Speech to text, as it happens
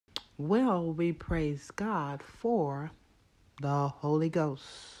Well, we praise God for the Holy Ghost.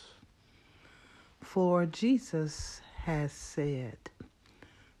 For Jesus has said,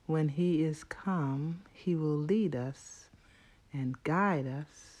 when he is come, he will lead us and guide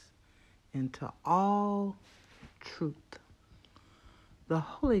us into all truth. The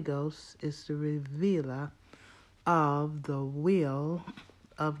Holy Ghost is the revealer of the will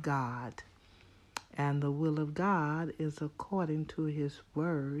of God. And the will of God is according to his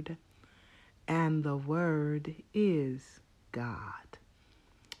word, and the word is God.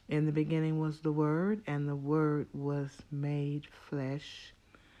 In the beginning was the Word, and the Word was made flesh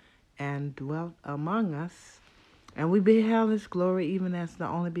and dwelt among us. And we beheld his glory, even as the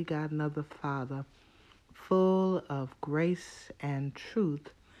only begotten of the Father, full of grace and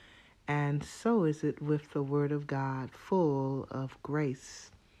truth. And so is it with the Word of God, full of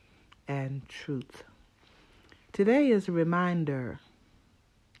grace and truth. Today is a reminder.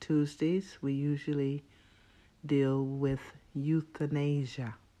 Tuesdays, we usually deal with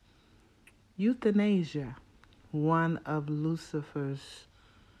euthanasia. Euthanasia, one of Lucifer's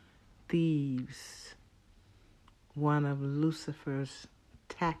thieves, one of Lucifer's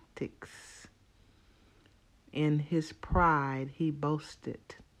tactics. In his pride, he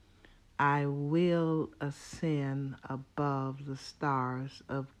boasted, I will ascend above the stars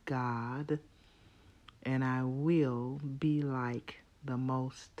of God, and I will be like the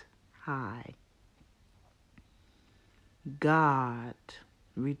Most High. God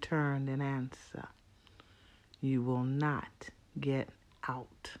returned an answer. You will not get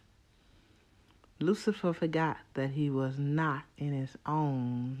out. Lucifer forgot that he was not in his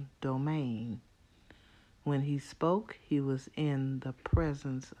own domain. When he spoke, he was in the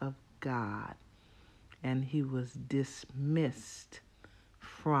presence of God, and he was dismissed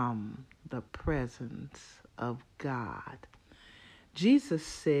from the presence of God. Jesus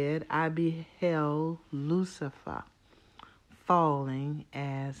said, I beheld Lucifer falling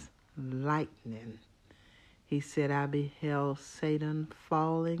as lightning. He said, I beheld Satan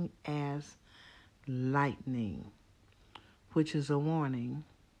falling as lightning, which is a warning.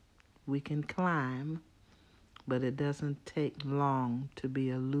 We can climb, but it doesn't take long to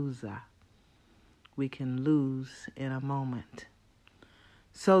be a loser. We can lose in a moment.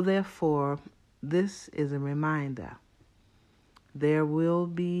 So therefore, this is a reminder. There will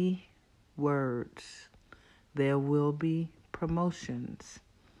be words. There will be promotions.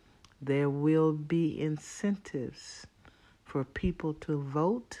 There will be incentives for people to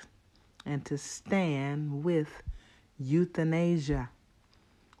vote and to stand with euthanasia.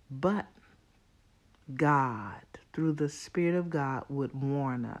 But God, through the Spirit of God, would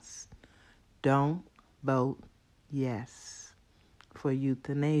warn us, don't vote yes for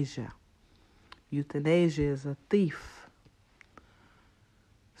euthanasia. Euthanasia is a thief.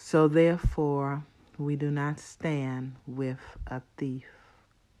 So therefore, we do not stand with a thief.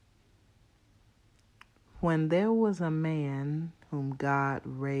 When there was a man whom God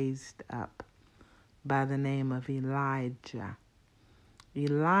raised up by the name of Elijah,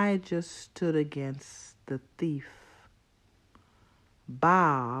 Elijah stood against the thief.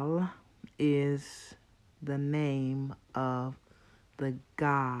 Baal is the name of the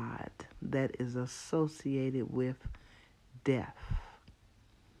god that is associated with death.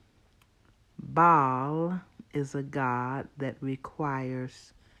 Baal is a god that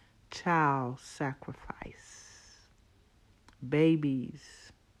requires child sacrifice.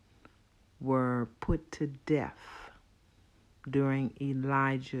 Babies were put to death during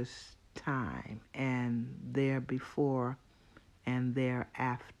Elijah's time, and there before and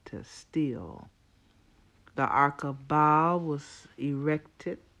thereafter still. The Ark of Baal was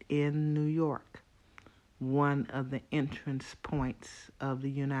erected in New York, one of the entrance points of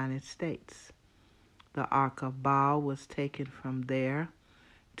the United States. The Ark of Baal was taken from there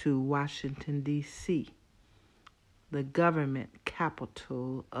to Washington, D.C., the government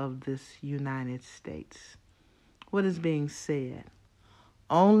capital of this United States. What is being said?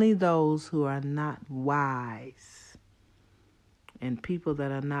 Only those who are not wise, and people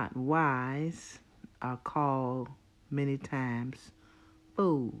that are not wise are called many times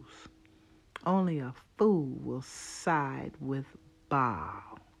fools. Only a fool will side with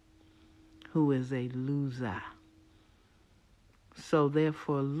Baal, who is a loser. So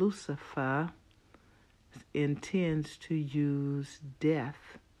therefore, Lucifer intends to use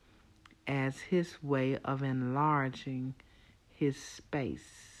death as his way of enlarging his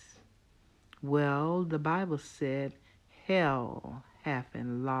space. Well, the Bible said, hell hath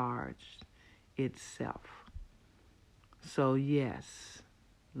enlarged itself. So yes,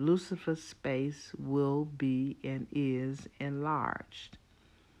 Lucifer's space will be and is enlarged.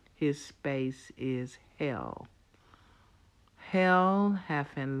 his space is hell. Hell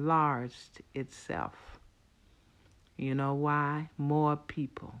hath enlarged itself. You know why? More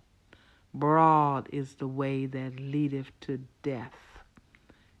people. Broad is the way that leadeth to death,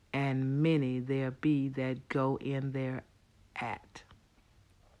 and many there be that go in thereat.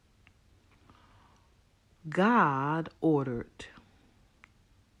 God ordered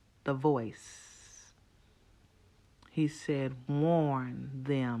the voice. He said, warn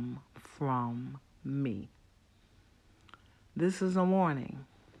them from me. This is a warning.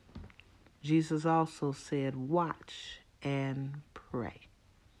 Jesus also said, watch and pray.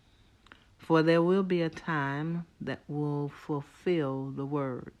 For there will be a time that will fulfill the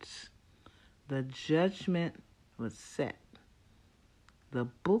words. The judgment was set. The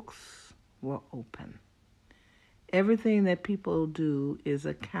books were open. Everything that people do is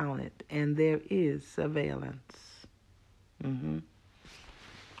accounted, and there is surveillance.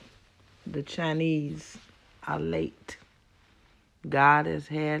 The Chinese are late. God has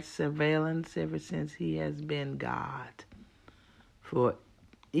had surveillance ever since he has been God. For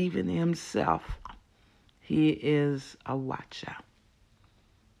even himself, he is a watcher.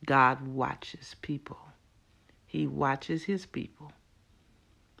 God watches people. He watches his people.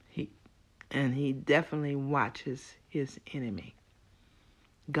 And he definitely watches his enemy.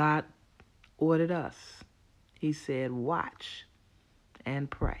 God ordered us. He said, watch and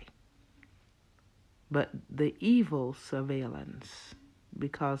pray. But the evil surveillance,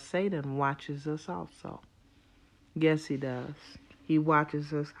 because Satan watches us also. Yes, he does. He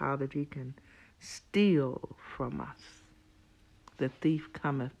watches us how that he can steal from us. The thief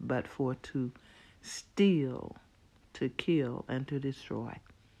cometh but for to steal, to kill, and to destroy.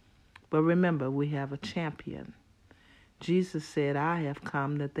 But remember, we have a champion. Jesus said, I have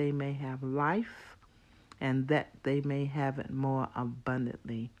come that they may have life and that they may have it more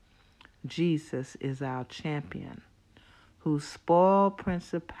abundantly. Jesus is our champion who spoiled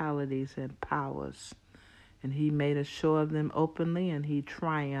principalities and powers, and he made a show of them openly, and he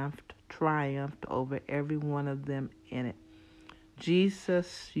triumphed over every one of them in it.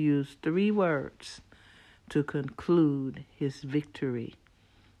 Jesus used 3 words to conclude his victory.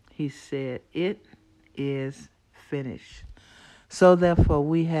 He said, it is finished. So therefore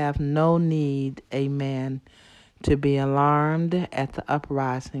we have no need, amen, to be alarmed at the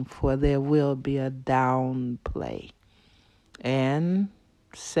uprising, for there will be a downplay. And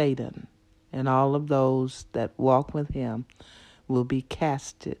Satan and all of those that walk with him will be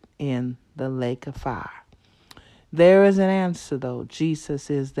casted in the lake of fire. There is an answer, though. Jesus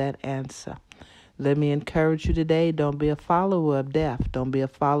is that answer. Let me encourage you today, don't be a follower of death. Don't be a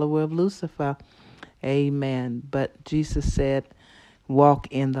follower of Lucifer. Amen. But Jesus said, walk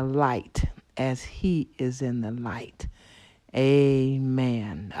in the light as he is in the light.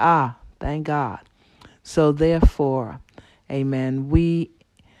 Amen. Thank God. So therefore, amen, we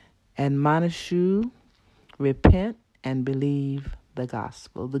admonish you, repent and believe the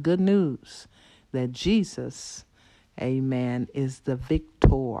gospel. The good news that Jesus, amen, is the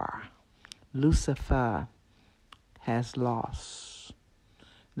victor. Lucifer has lost.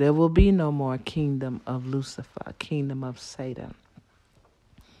 There will be no more kingdom of Lucifer, kingdom of Satan.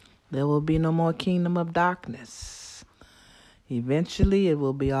 There will be no more kingdom of darkness. Eventually it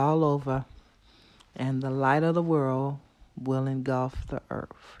will be all over, and the light of the world will engulf the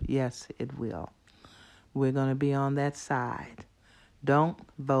earth. Yes, it will. We're going to be on that side. Don't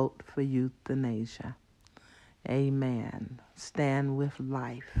vote for euthanasia. Amen. Stand with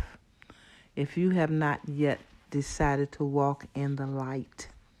life. If you have not yet decided to walk in the light,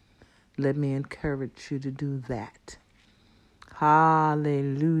 let me encourage you to do that.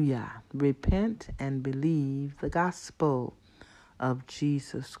 Hallelujah. Repent and believe the gospel of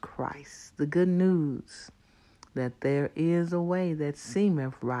Jesus Christ. The good news that there is a way that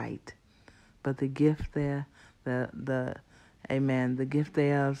seemeth right, but the gift there, the gift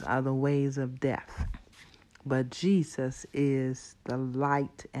thereof are the ways of death. But Jesus is the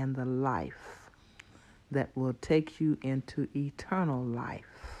light and the life that will take you into eternal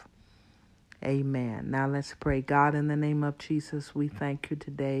life. Amen. Now let's pray. God, in the name of Jesus, we thank you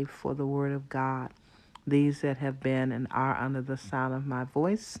today for the word of God. These that have been and are under the sound of my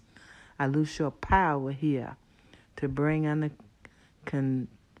voice, I loose your power here to bring under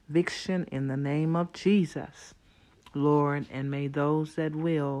conviction in the name of Jesus, Lord, and may those that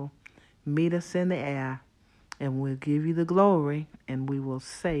will meet us in the air, and we'll give you the glory, and we will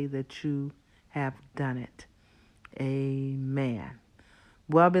say that you have done it. Amen.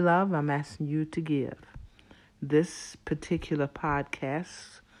 Well, beloved, I'm asking you to give. This particular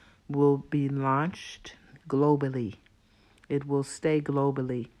podcast will be launched globally. It will stay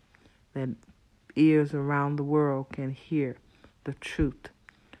globally. that ears around the world can hear the truth.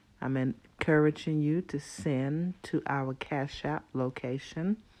 I'm encouraging you to send to our Cash App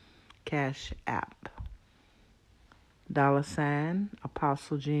location, Cash App, $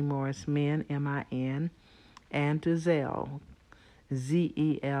 Apostle G. Morris Men, MIN, and to Zelle,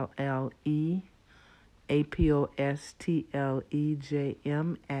 ZELLE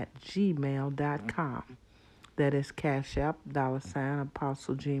APOSTLEJM That is Cash App, $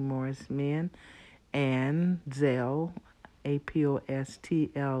 Apostle G. Morris Men, and Zelle,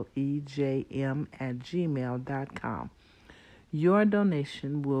 APOSTLEJM Your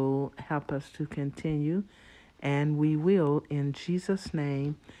donation will help us to continue, and we will, in Jesus'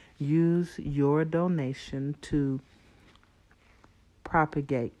 name, use your donation to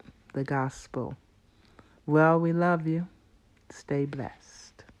propagate the gospel. Well, we love you. Stay blessed.